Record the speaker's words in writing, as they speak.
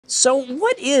So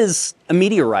what is a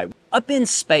meteorite? Up in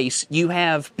space, you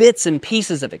have bits and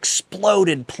pieces of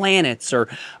exploded planets or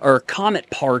comet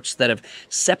parts that have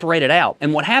separated out.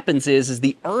 And what happens is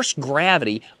the Earth's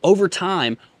gravity over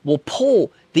time will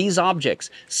pull these objects.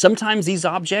 Sometimes these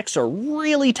objects are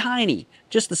really tiny,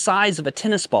 just the size of a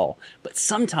tennis ball, but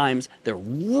sometimes they're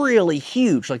really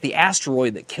huge, like the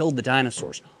asteroid that killed the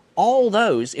dinosaurs. All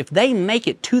those, if they make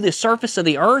it to the surface of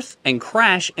the Earth and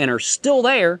crash and are still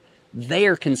there, they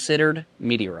are considered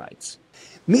meteorites.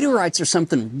 Meteorites are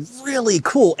something really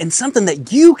cool and something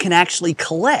that you can actually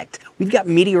collect. We've got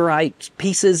meteorite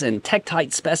pieces and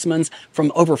tektite specimens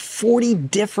from over 40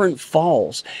 different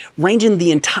falls, ranging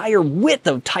the entire width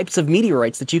of types of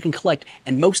meteorites that you can collect,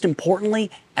 and most importantly,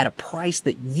 at a price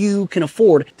that you can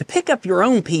afford. To pick up your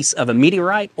own piece of a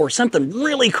meteorite or something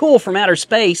really cool from outer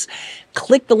space,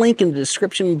 click the link in the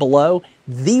description below,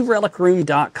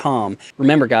 therelicroom.com.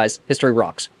 Remember guys, history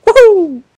rocks. Woohoo!